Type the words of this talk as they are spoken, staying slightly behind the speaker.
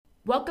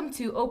Welcome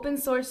to Open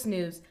Source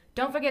News.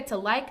 Don't forget to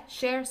like,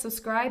 share,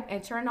 subscribe,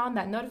 and turn on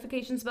that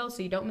notifications bell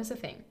so you don't miss a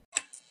thing.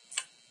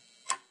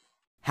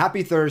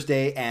 Happy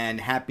Thursday and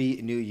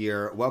Happy New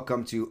Year.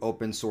 Welcome to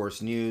Open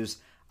Source News.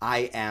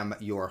 I am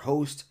your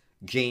host,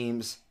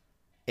 James,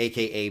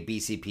 aka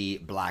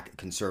BCP, Black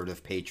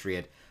Conservative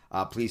Patriot.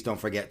 Please don't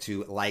forget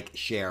to like,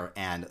 share,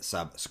 and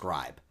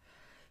subscribe.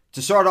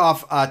 To start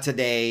off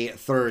today,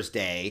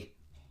 Thursday,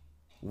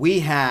 we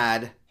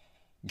had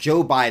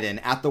Joe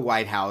Biden at the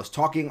White House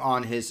talking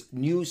on his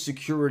new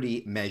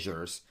security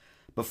measures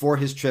before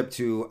his trip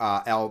to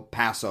El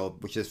Paso,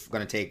 which is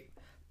going to take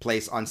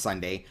place on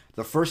Sunday.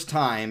 The first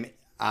time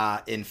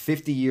in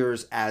 50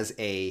 years as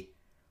a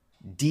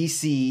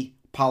D.C.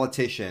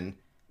 politician,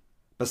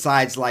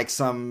 besides like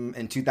some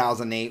in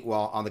 2008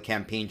 while on the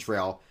campaign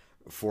trail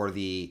for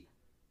the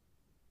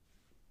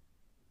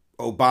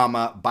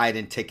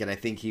Obama-Biden ticket. I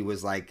think he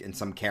was like in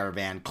some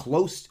caravan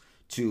close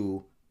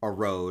to a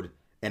road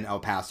in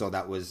El Paso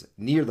that was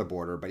near the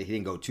border, but he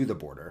didn't go to the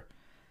border.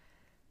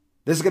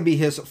 This is going to be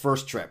his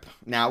first trip.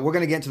 Now, we're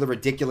going to get into the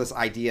ridiculous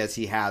ideas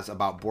he has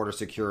about border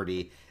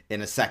security in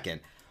a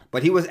second.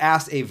 But he was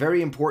asked a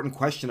very important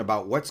question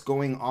about what's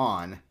going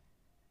on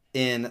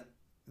in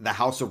the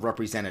House of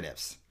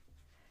Representatives.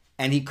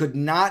 And he could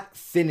not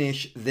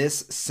finish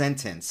this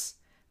sentence,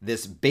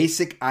 this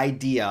basic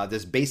idea,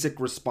 this basic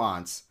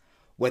response,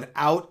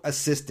 without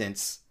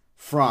assistance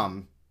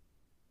from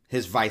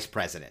his vice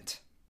president.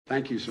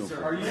 Thank you so Sir,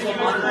 far. are you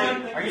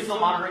still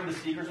monitoring the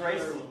speaker's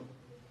race?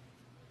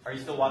 Are you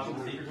still watching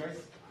the speaker's race?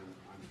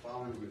 I'm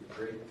following with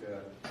great,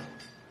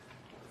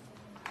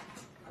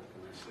 how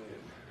can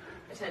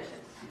I say it?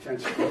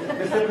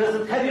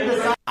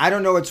 Attention. I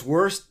don't know. It's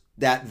worse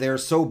that they're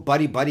so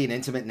buddy-buddy and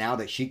intimate now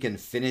that she can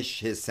finish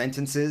his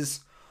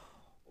sentences,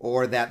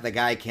 or that the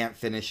guy can't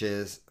finish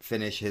his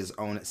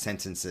own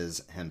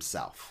sentences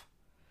himself.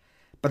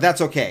 But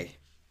that's okay.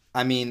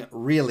 I mean,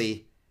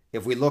 really,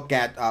 if we look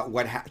at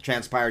what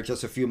transpired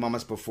just a few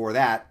moments before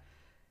that,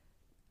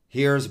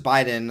 here's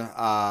Biden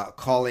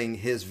calling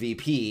his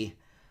VP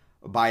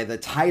by the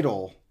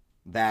title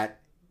that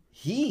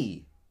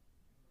he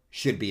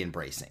should be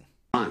embracing.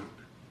 I'm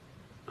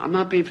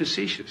not being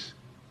facetious.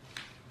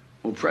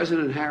 Well,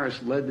 President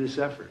Harris led this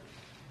effort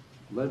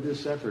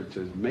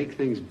to make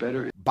things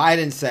better.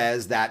 Biden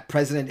says that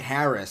President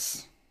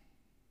Harris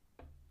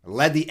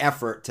led the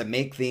effort to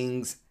make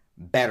things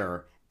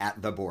better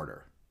at the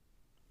border.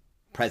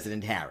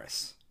 President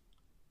Harris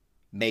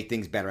made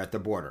things better at the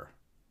border,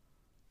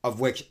 of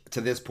which, to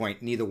this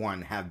point, neither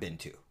one have been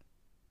to.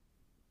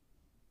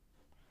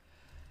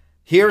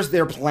 Here's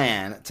their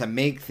plan to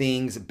make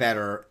things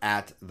better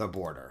at the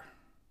border.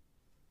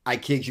 I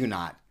kid you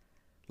not.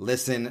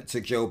 Listen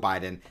to Joe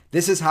Biden.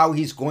 This is how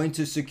he's going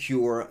to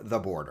secure the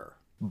border.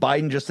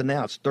 Biden just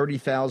announced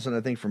 30,000,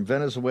 I think, from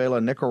Venezuela,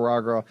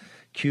 Nicaragua,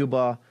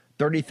 Cuba,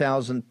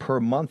 30,000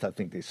 per month, I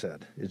think they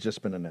said. It's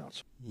just been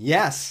announced.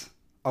 Yes.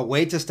 A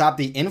way to stop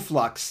the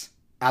influx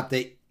at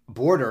the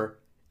border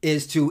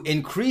is to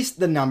increase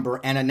the number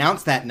and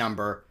announce that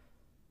number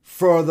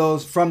from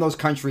those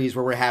countries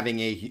where we're having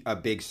a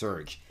big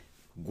surge.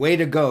 Way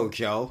to go,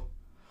 Joe.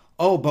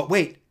 Oh, but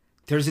wait,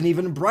 there's an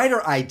even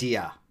brighter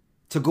idea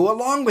to go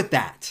along with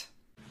that.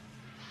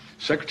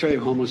 Secretary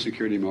of Homeland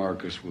Security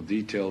Mayorkas will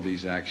detail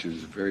these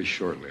actions very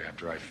shortly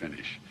after I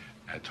finish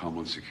at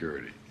Homeland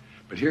Security.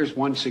 But here's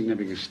one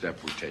significant step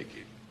we're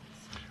taking.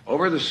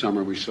 Over the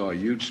summer, we saw a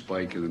huge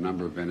spike in the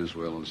number of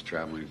Venezuelans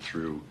traveling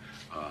through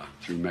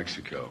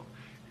Mexico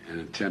and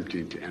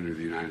attempting to enter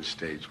the United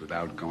States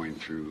without going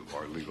through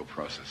our legal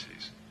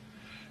processes.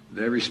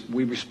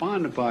 We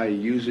responded by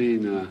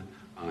using and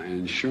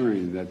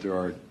ensuring that there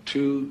are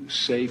two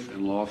safe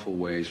and lawful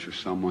ways for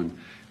someone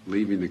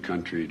leaving the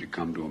country to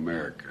come to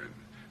America.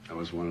 That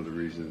was one of the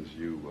reasons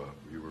you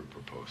were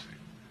proposing.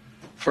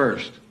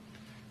 First,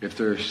 if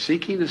they're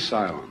seeking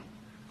asylum,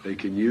 they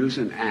can use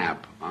an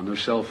app on their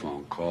cell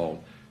phone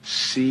called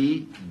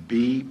CBP1,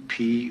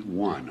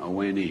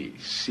 O-N-E,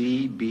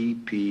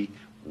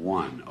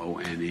 CBP1,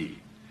 O-N-E.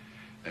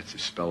 That's to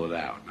spell it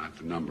out, not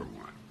the number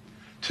one.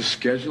 To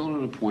schedule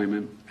an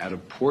appointment at a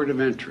port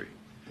of entry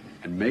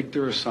and make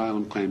their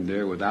asylum claim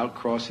there without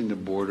crossing the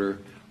border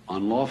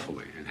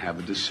unlawfully and have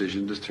a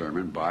decision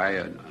determined by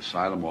an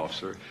asylum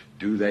officer,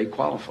 do they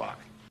qualify?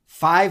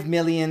 5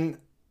 million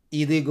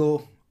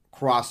illegal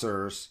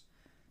crossers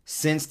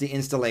since the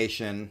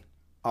installation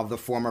of the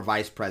former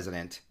vice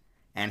president,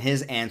 and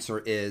his answer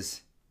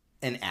is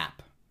an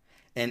app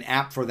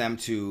for them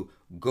to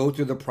go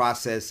through the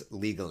process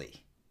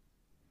legally.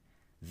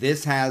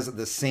 This has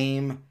the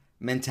same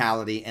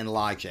mentality and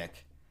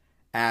logic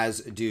as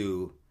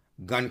do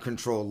gun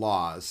control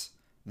laws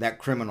that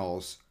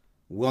criminals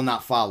will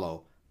not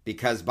follow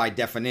because by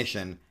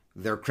definition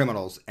they're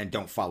criminals and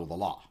don't follow the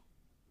law.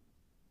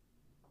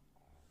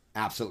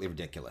 Absolutely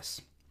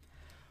ridiculous.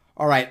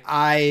 All right,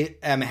 I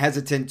am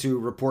hesitant to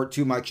report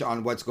too much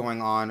on what's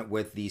going on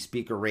with the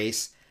speaker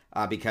race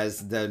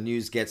because the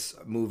news gets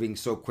moving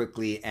so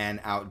quickly and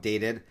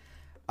outdated.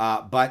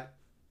 But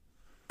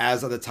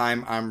as of the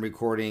time I'm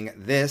recording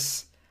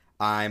this,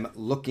 I'm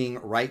looking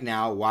right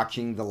now,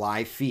 watching the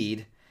live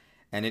feed,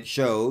 and it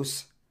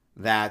shows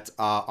that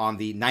on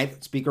the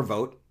 9th speaker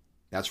vote,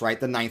 that's right,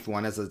 the 9th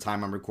one as of the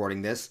time I'm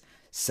recording this,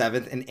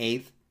 7th and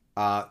 8th,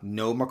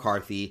 no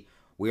McCarthy.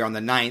 We are on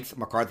the 9th.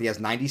 McCarthy has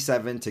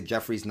 97 to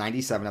Jeffries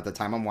 97 at the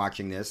time I'm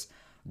watching this.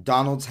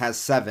 Donald's has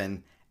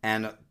 7,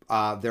 and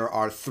there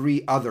are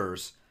 3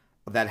 others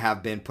that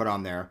have been put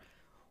on there.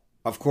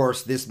 Of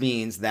course, this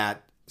means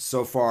that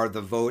so far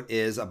the vote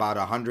is about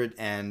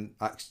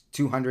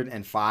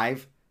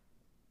 205.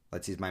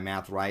 Let's see, is my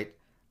math right?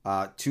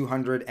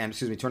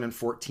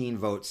 214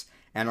 votes,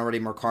 and already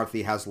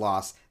McCarthy has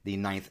lost the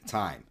 9th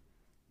time.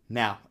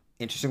 Now,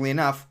 interestingly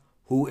enough,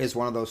 who is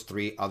one of those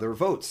 3 other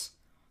votes?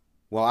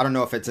 Well, I don't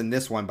know if it's in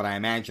this one, but I'm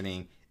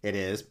imagining it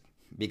is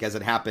because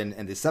it happened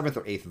in the 7th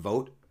or 8th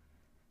vote.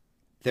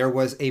 There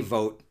was a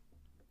vote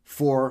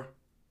for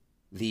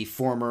the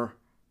former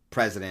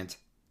president,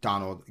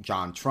 Donald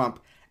John Trump,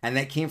 and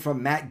that came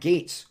from Matt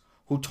Gaetz,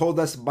 who told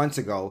us months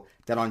ago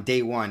that on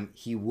day 1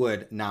 he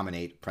would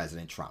nominate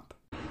President Trump.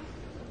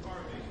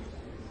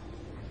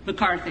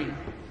 McCarthy.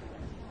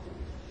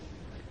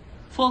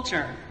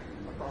 Fulcher.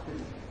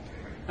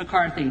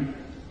 McCarthy.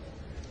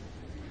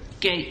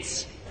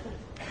 Gaetz.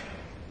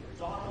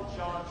 Donald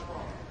John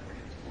Trump.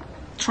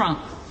 Trump.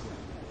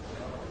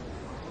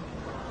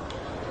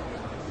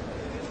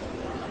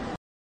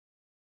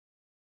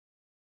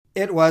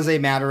 It was a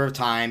matter of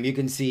time. You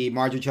can see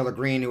Marjorie Taylor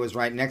Greene, who was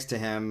right next to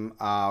him,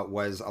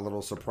 was a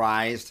little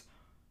surprised.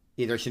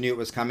 Either she knew it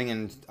was coming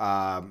and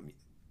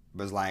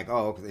was like,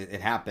 oh, it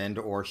happened,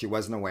 or she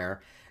wasn't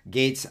aware.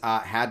 Gaetz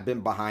had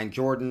been behind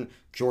Jordan.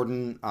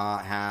 Jordan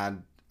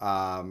had,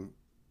 and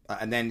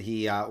then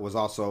he was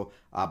also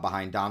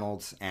behind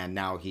Donald's, and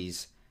now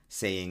he's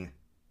saying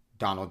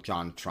Donald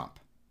John Trump.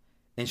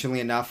 Interestingly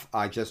enough,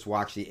 I just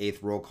watched the 8th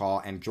roll call,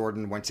 and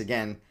Jordan, once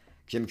again,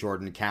 Jim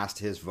Jordan, cast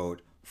his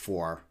vote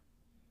for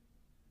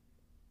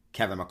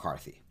Kevin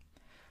McCarthy.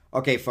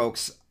 Okay,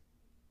 folks,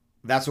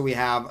 that's what we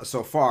have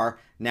so far.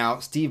 Now,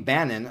 Steve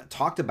Bannon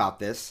talked about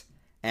this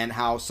and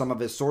how some of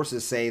his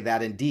sources say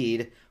that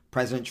indeed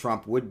President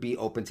Trump would be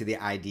open to the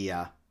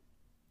idea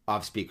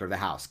of Speaker of the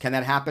House. Can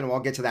that happen? Well,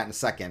 I'll get to that in a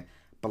second,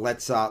 but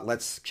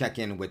let's check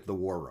in with the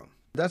War Room.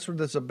 That's what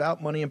it's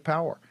about, money and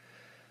power.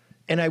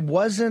 And I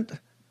wasn't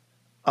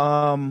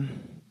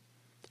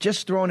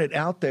just throwing it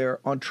out there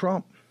on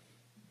Trump.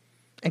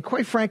 And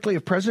quite frankly,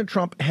 if President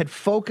Trump had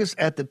focused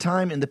at the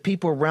time and the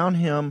people around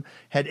him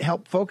had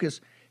helped focus,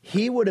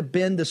 he would have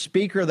been the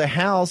Speaker of the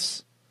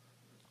House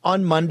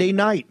on Monday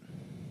night.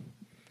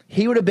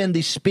 He would have been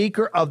the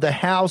Speaker of the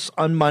House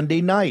on Monday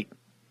night.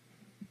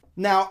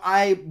 Now,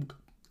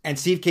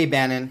 Steve K.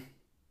 Bannon,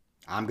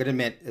 I'm going to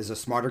admit, is a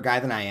smarter guy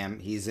than I am.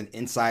 He's an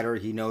insider.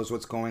 He knows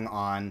what's going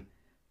on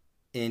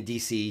in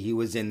D.C. He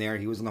was in there.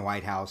 He was in the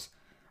White House.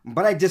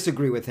 But I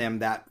disagree with him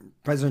that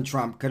President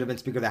Trump could have been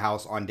Speaker of the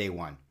House on day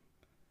 1.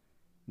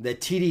 The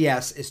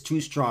TDS is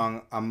too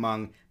strong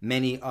among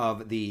many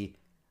of the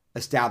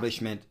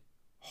establishment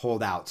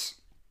holdouts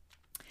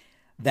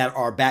that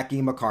are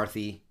backing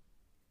McCarthy.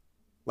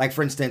 Like,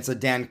 for instance, a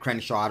Dan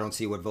Crenshaw, I don't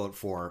see would vote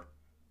for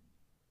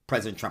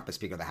President Trump as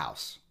Speaker of the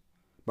House.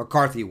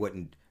 McCarthy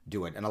wouldn't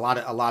do it. And a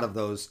lot of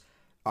those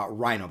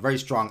very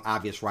strong,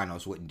 obvious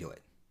rhinos wouldn't do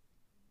it.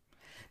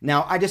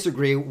 Now, I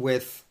disagree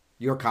with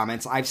your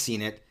comments. I've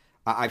seen it.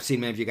 I've seen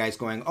many of you guys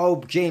going,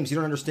 oh, James, you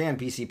don't understand,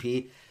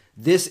 PCP.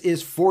 This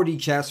is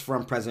 4D chess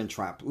from President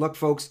Trump. Look,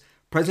 folks,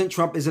 President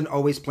Trump isn't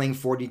always playing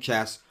 4D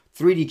chess,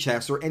 3D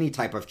chess, or any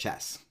type of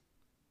chess.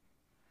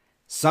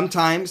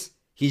 Sometimes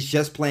he's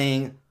just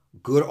playing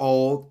good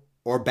old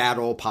or bad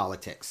old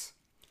politics.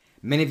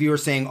 Many of you are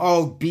saying,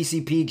 oh,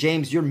 BCP,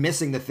 James, you're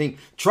missing the thing.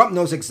 Trump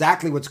knows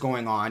exactly what's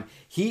going on.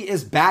 He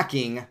is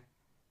backing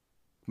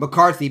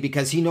McCarthy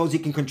because he knows he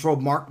can control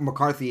Mark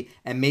McCarthy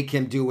and make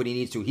him do what he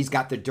needs to. He's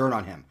got the dirt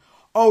on him.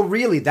 Oh,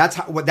 really? That's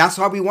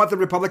how we want the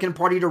Republican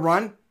Party to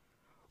run?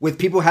 With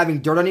people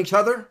having dirt on each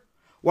other?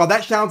 Well,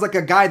 that sounds like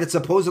a guy that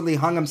supposedly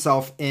hung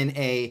himself in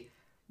a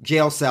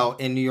jail cell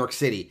in New York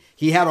City.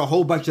 He had a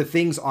whole bunch of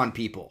things on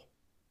people.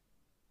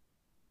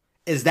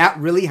 Is that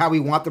really how we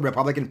want the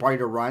Republican Party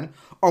to run?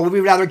 Or would we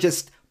rather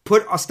just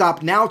put a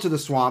stop now to the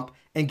swamp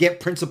and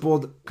get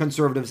principled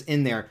conservatives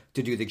in there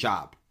to do the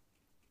job?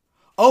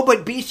 Oh,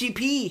 but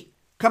BCP,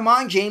 come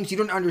on, James, you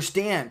don't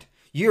understand.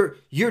 You're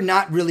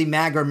not really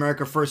MAGA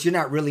America First. You're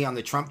not really on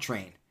the Trump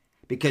train.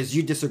 Because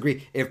you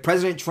disagree. If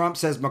President Trump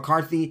says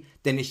McCarthy,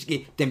 then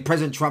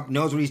President Trump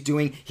knows what he's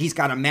doing. He's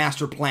got a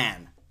master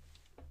plan.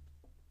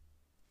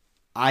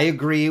 I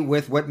agree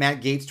with what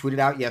Matt Gaetz tweeted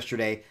out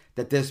yesterday,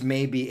 that this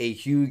may be a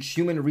huge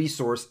human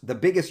resource, the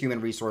biggest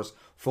human resource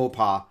faux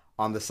pas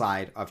on the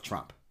side of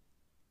Trump.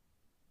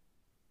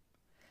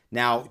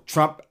 Now,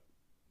 Trump,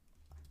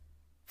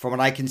 from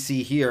what I can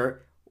see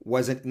here,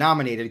 wasn't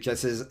nominated,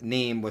 just his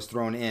name was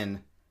thrown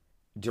in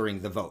during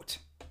the vote.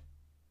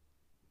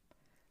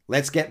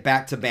 Let's get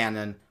back to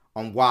Bannon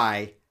on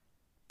why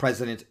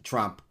President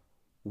Trump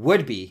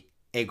would be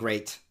a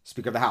great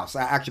Speaker of the House.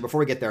 Actually, before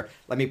we get there,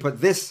 let me put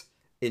this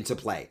into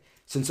play.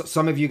 Since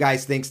some of you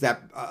guys thinks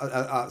that,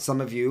 some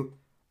of you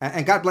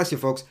And God bless you,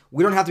 folks.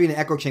 We don't have to be in an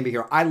echo chamber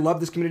here. I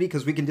love this community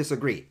because we can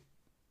disagree.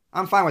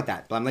 I'm fine with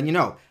that. But I'm letting you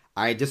know,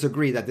 I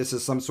disagree that this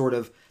is some sort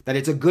of, that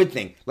it's a good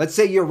thing. Let's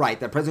say you're right,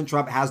 that President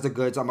Trump has the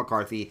goods on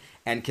McCarthy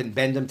and can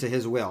bend him to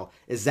his will.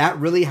 Is that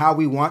really how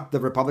we want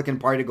the Republican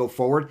Party to go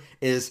forward?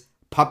 Is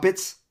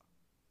puppets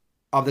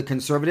of the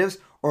conservatives?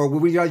 Or will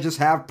we just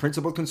have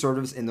principled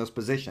conservatives in those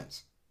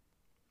positions?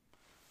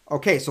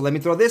 Okay, so let me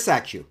throw this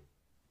at you.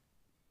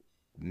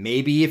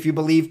 Maybe if you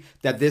believe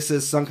that this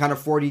is some kind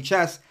of 4D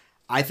chess,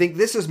 I think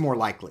this is more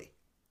likely,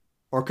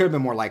 or could have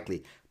been more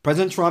likely.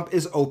 President Trump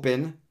is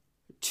open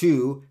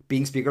to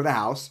being Speaker of the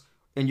House,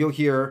 and you'll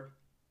hear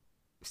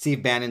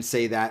Steve Bannon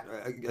say that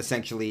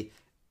essentially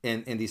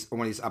in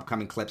one of these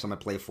upcoming clips I'm going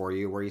to play for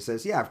you, where he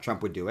says, yeah, if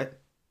Trump would do it,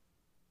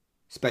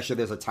 especially if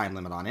there's a time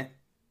limit on it.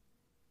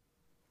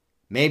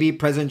 Maybe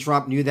President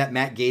Trump knew that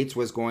Matt Gaetz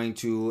was going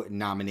to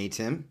nominate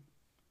him.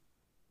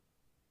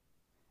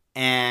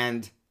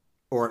 Because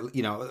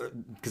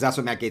that's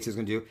what Matt Gaetz is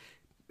going to do.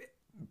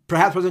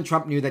 Perhaps President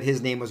Trump knew that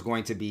his name was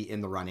going to be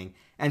in the running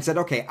and said,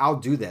 okay, I'll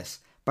do this,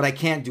 but I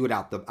can't do it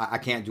out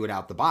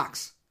the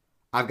box.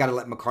 I've got to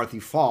let McCarthy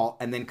fall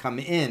and then come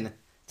in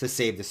to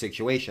save the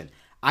situation.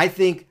 I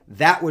think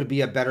that would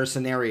be a better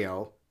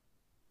scenario,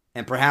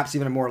 and perhaps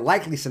even a more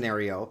likely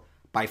scenario,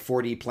 by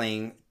 4D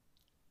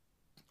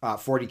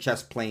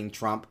chess playing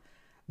Trump,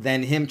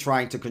 than him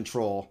trying to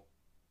control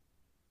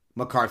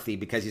McCarthy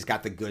because he's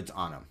got the goods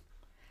on him.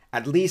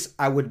 At least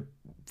I would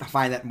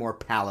find that more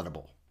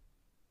palatable.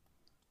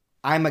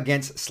 I'm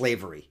against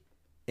slavery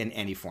in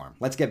any form.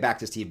 Let's get back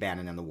to Steve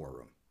Bannon and the War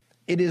Room.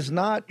 It is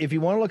not, if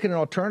you want to look at an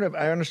alternative,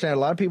 I understand a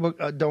lot of people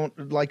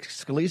don't, like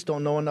Scalise,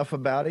 don't know enough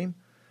about him.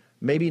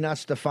 Maybe not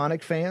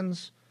Stefanik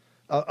fans.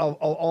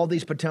 All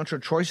these potential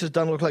choices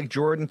doesn't look like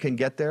Jordan can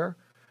get there,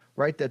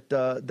 right?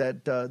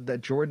 That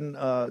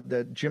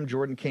Jim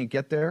Jordan can't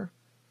get there.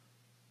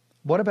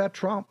 What about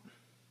Trump?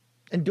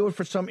 And do it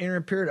for some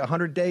interim period,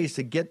 100 days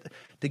to get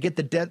the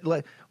debt.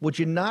 Would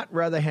you not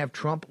rather have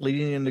Trump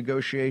leading a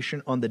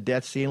negotiation on the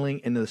debt ceiling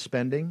and the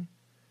spending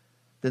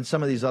than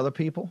some of these other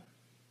people?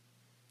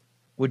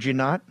 Would you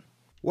not?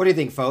 What do you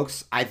think,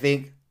 folks? I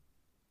think,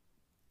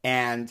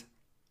 and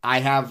I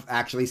have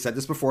actually said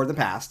this before in the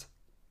past.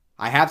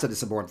 I have said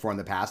this before in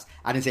the past.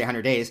 I didn't say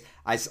 100 days.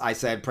 I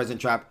said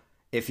President Trump,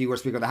 if he were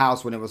Speaker of the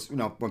House when it was,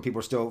 when people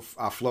were still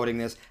floating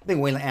this. I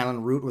think Wayne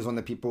Allen Root was one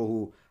of the people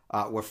who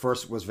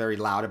was very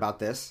loud about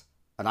this.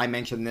 And I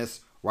mentioned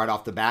this right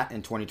off the bat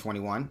in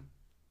 2021.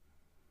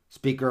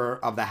 Speaker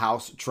of the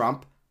House,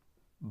 Trump.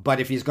 But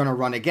if he's going to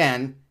run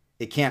again,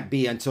 it can't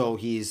be until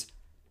he's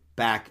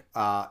back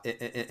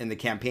in the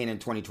campaign in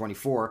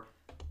 2024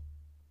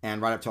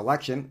 and right up to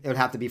election. It would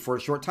have to be for a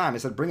short time. I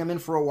said, bring him in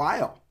for a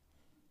while.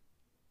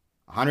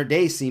 100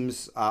 days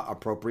seems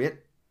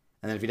appropriate.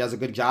 And then if he does a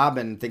good job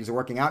and things are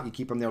working out, you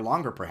keep him there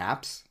longer,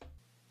 perhaps.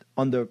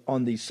 On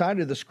the side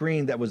of the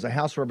screen that was the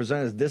House of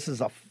Representatives, this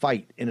is a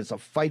fight, and it's a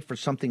fight for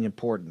something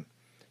important.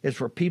 It's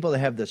for people that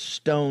have the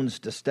stones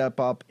to step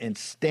up and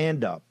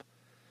stand up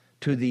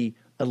to the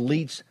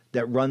elites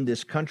that run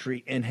this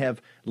country and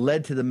have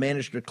led to the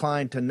managed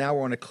decline to now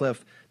we're on a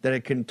cliff that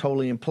it can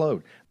totally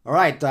implode. All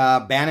right,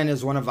 Bannon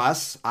is one of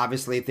us.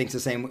 Obviously, thinks the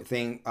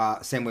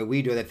same way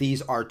we do, that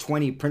these are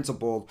 20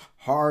 principled,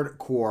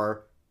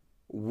 hardcore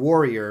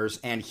warriors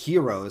and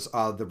heroes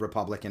of the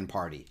Republican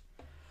Party.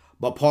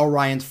 But Paul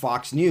Ryan's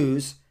Fox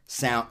News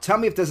tell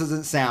me if this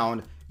doesn't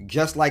sound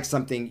just like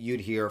something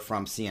you'd hear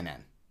from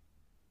CNN.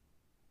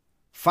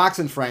 Fox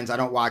and Friends, I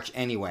don't watch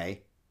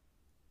anyway,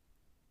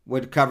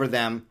 would cover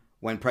them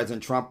when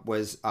President Trump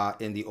was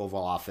in the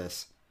Oval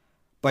Office.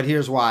 But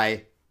here's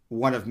why,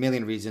 one of a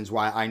million reasons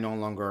why I no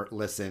longer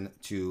listen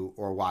to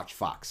or watch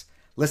Fox.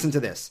 Listen to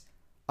this.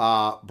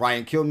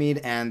 Brian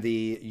Kilmeade and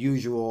the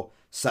usual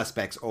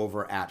suspects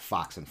over at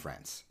Fox and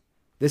Friends.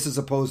 This is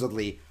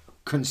supposedly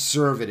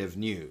conservative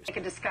news. We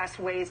could discuss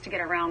ways to get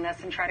around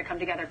this and try to come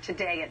together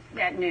today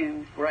at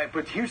noon. Right,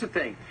 but here's the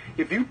thing.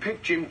 If you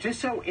pick Jim,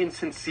 just so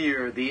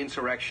insincere the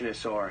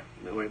insurrectionists are,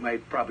 I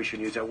probably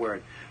shouldn't use that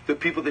word, the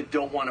people that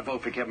don't want to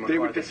vote for Kevin McCarthy. They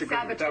would disagree.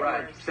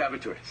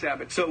 Saboteurs.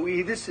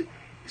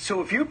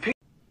 So if you pick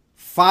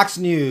Fox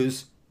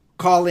News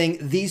calling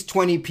these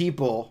 20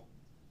 people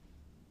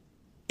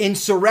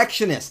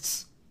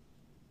insurrectionists,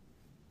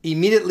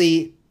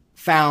 immediately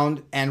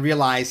found and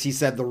realized he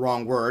said the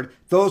wrong word.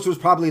 Those was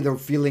probably the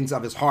feelings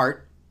of his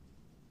heart,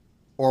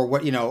 or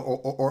what,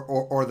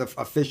 or the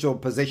official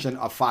position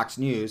of Fox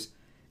News.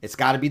 It's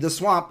got to be the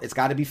swamp. It's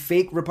got to be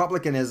fake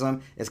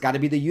republicanism. It's got to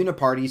be the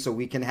uniparty, so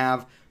we can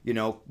have,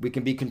 we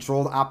can be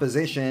controlled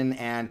opposition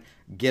and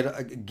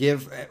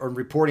give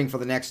reporting for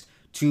the next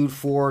 2,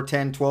 4,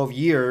 10, 12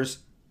 years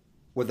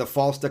with the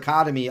false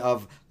dichotomy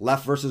of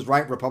left versus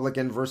right,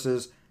 Republican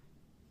versus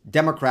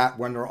Democrat,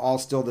 when they're all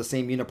still the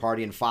same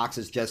uniparty and Fox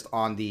is just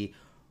on the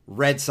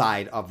red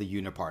side of the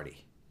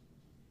uniparty.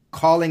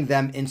 Calling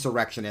them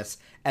insurrectionists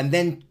and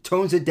then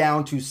tones it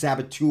down to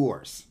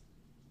saboteurs.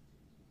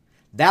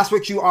 That's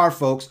what you are,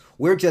 folks.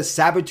 We're just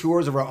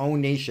saboteurs of our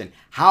own nation.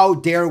 How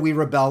dare we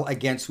rebel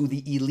against who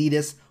the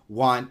elitists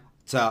want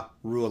to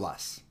rule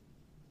us?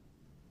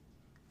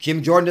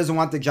 Jim Jordan doesn't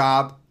want the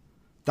job.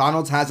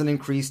 Donald hasn't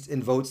increased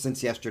in votes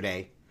since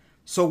yesterday.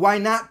 So why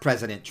not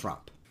President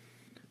Trump?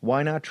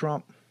 Why not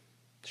Trump?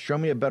 Show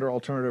me a better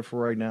alternative for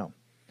right now.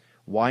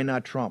 Why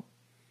not Trump?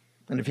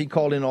 And if he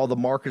called in all the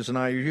markers and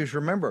IOUs,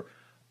 remember,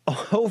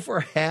 over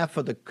half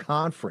of the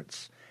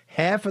conference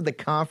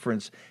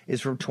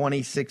is from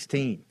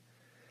 2016.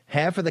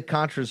 Half of the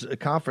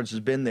conference has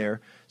been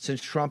there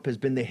since Trump has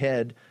been the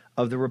head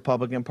of the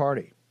Republican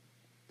Party.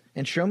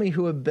 And show me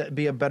who would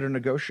be a better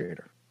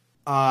negotiator.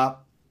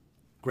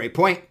 Great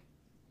point.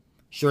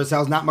 Sure as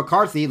hell's not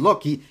McCarthy.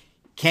 Look, he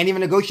can't even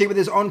negotiate with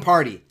his own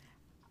party.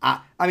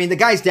 I mean, the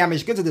guy's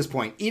damaged goods at this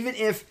point. Even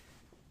if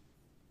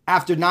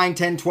after 9,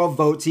 10, 12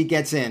 votes he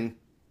gets in,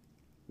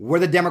 we're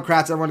the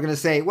Democrats, everyone's going to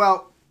say,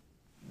 well,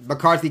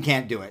 McCarthy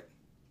can't do it.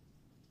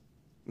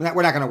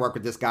 We're not going to work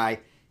with this guy.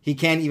 He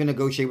can't even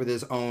negotiate with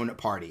his own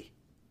party.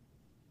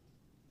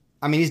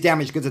 I mean, he's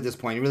damaged goods at this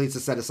point. He really needs to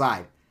set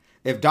aside.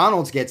 If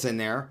Donald gets in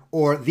there,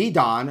 or the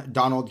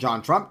Donald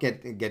John Trump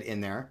gets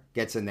in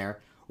there,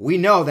 we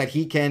know that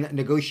he can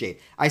negotiate.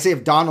 I say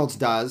if Donald's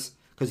does,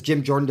 because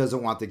Jim Jordan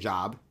doesn't want the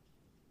job.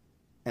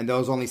 And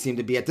those only seem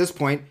to be, at this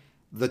point,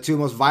 the two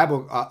most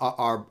viable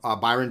are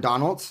Byron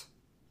Donalds,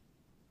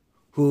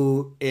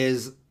 who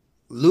is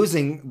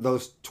losing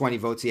those 20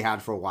 votes he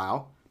had for a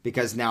while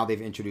because now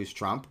they've introduced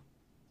Trump.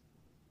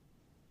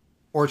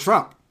 Or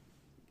Trump.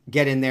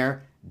 Get in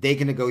there. They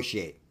can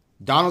negotiate.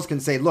 Donalds can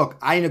say, look,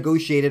 I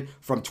negotiated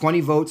from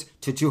 20 votes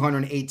to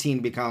 218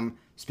 to become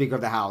Speaker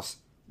of the House.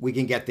 We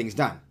can get things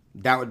done.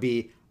 That would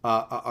be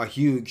a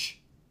huge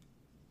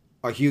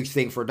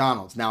thing for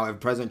Donalds. Now, if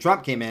President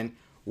Trump came in,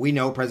 we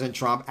know President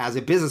Trump, as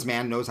a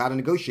businessman, knows how to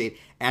negotiate.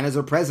 And as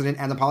a president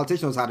and a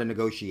politician, knows how to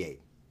negotiate.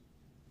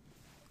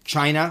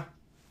 China,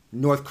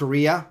 North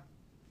Korea,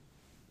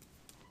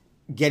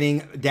 getting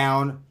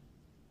down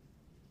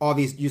all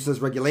these useless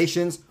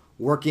regulations,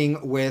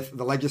 working with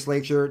the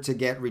legislature to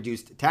get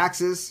reduced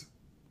taxes,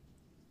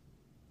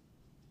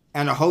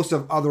 and a host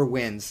of other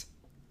wins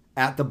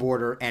at the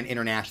border and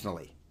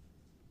internationally.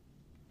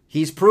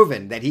 He's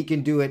proven that he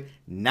can do it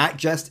not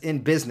just in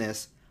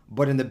business,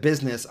 but in the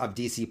business of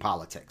DC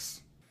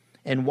politics.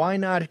 And why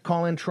not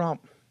call in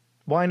Trump?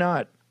 Why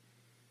not?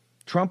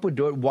 Trump would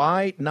do it.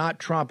 Why not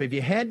Trump? If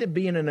you had to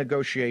be in a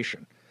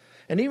negotiation,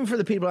 and even for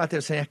the people out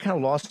there saying, I kind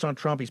of lost on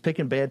Trump, he's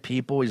picking bad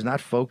people, he's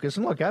not focused.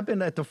 And look, I've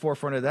been at the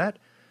forefront of that.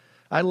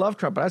 I love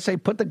Trump, but I say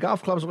put the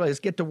golf clubs away. Let's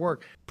get to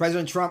work.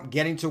 President Trump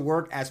getting to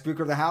work as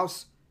Speaker of the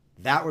House,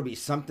 that would be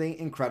something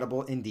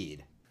incredible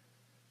indeed.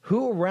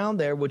 Who around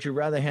there would you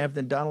rather have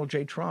than Donald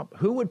J. Trump?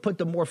 Who would put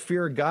the more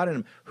fear of God in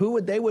him?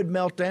 They would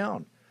melt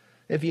down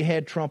if you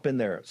had Trump in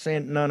there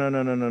saying,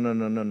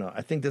 no.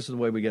 I think this is the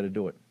way we got to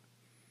do it.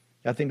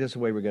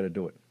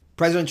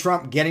 President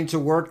Trump getting to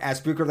work as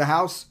Speaker of the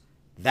House,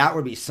 that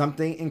would be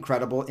something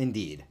incredible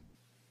indeed.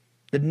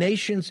 The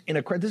nation's in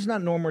a crisis. This is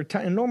not normal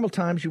time. In normal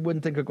times, you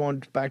wouldn't think of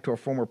going back to a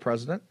former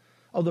president,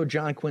 although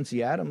John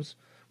Quincy Adams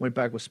went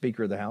back with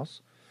Speaker of the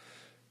House.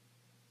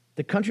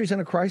 The country's in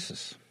a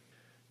crisis.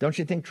 Don't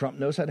you think Trump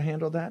knows how to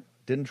handle that?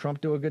 Didn't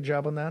Trump do a good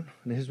job on that?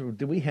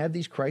 Did we have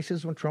these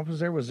crises when Trump was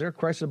there? Was there a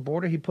crisis at the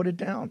border? He put it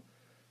down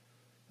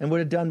and would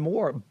have done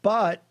more.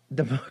 But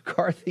the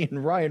McCarthy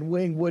and Ryan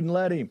wing wouldn't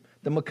let him,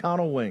 the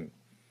McConnell wing.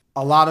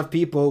 A lot of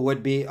people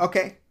would be,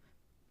 okay,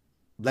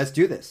 let's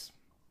do this.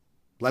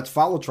 Let's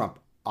follow Trump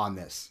on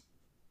this.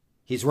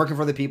 He's working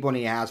for the people and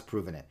he has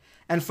proven it.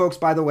 And folks,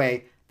 by the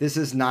way, this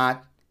is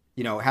not,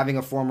 having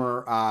a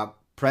former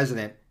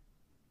president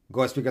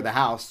go as Speaker of the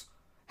House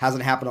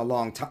hasn't happened a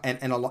long time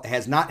and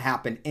has not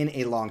happened in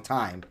a long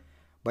time,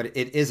 but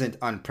it isn't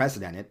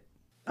unprecedented.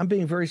 I'm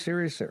being very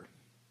serious here.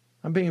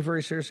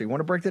 You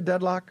want to break the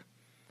deadlock?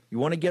 You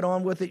want to get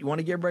on with it? You want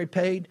to get everybody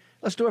paid?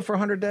 Let's do it for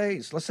 100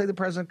 days. Let's say the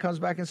president comes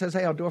back and says,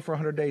 hey, I'll do it for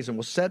 100 days. And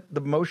we'll set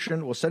in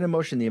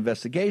motion the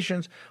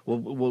investigations.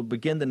 We'll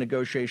begin the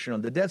negotiation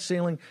on the debt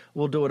ceiling.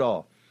 We'll do it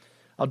all.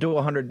 I'll do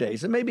 100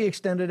 days. It may be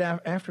extended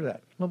after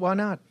that. Well, why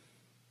not?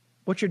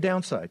 What's your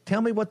downside?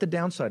 Tell me what the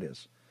downside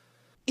is.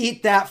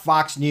 Eat that,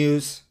 Fox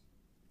News.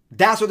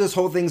 That's what this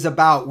whole thing's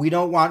about. We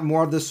don't want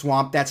more of the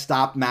swamp that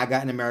stopped MAGA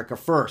and America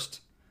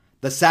first.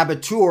 The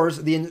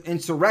saboteurs, the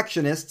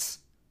insurrectionists,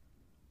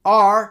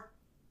 are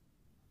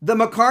the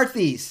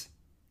McCarthys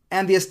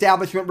and the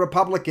establishment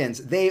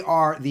Republicans. They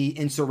are the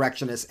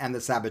insurrectionists and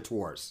the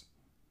saboteurs.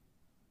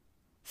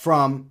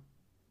 From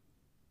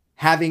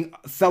having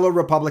fellow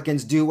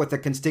Republicans do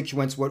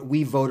what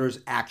we voters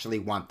actually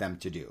want them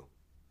to do.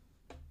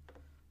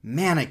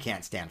 Man, I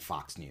can't stand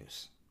Fox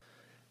News.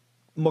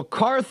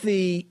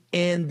 McCarthy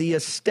and the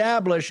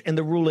established and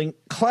the ruling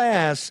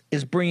class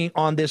is bringing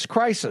on this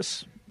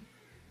crisis.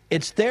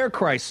 It's their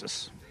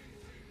crisis.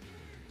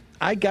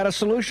 I got a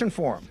solution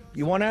for them.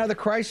 You want out of the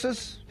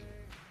crisis?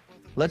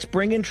 Let's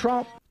bring in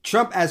Trump.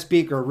 Trump as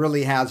Speaker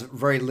really has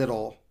very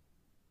little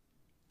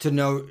to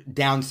no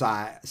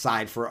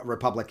downside for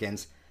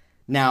Republicans.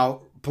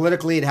 Now,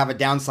 politically, it'd have a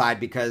downside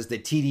because the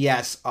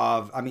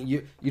TDS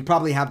you'd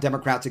probably have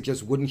Democrats that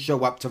just wouldn't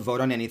show up to vote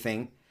on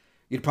anything.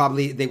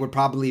 They would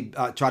probably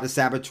try to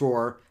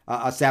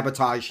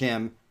sabotage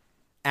him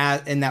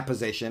in that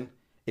position,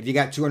 if you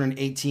got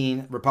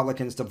 218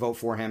 Republicans to vote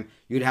for him,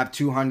 you'd have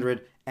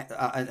 200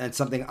 and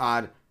something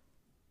odd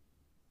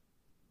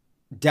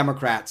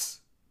Democrats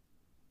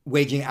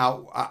waging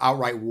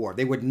outright war.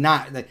 They would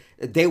not.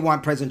 They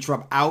want President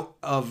Trump out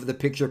of the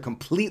picture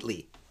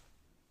completely.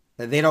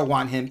 They don't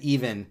want him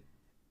even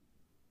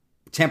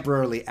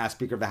temporarily as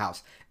Speaker of the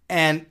House.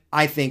 And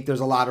I think there's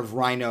a lot of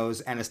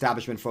rhinos and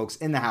establishment folks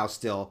in the House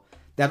still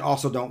that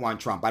also don't want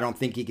Trump. I don't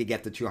think he could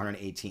get to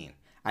 218.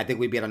 I think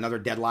we'd be at another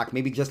deadlock,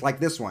 maybe just like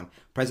this one.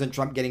 President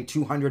Trump getting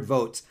 200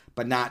 votes,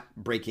 but not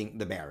breaking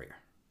the barrier.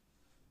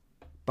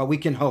 But we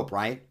can hope,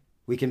 right?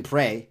 We can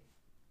pray.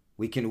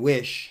 We can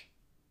wish.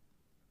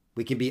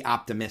 We can be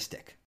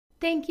optimistic.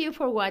 Thank you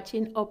for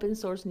watching Open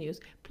Source News.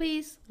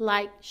 Please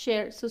like,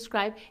 share,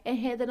 subscribe, and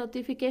hit the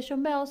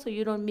notification bell so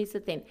you don't miss a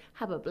thing.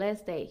 Have a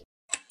blessed day.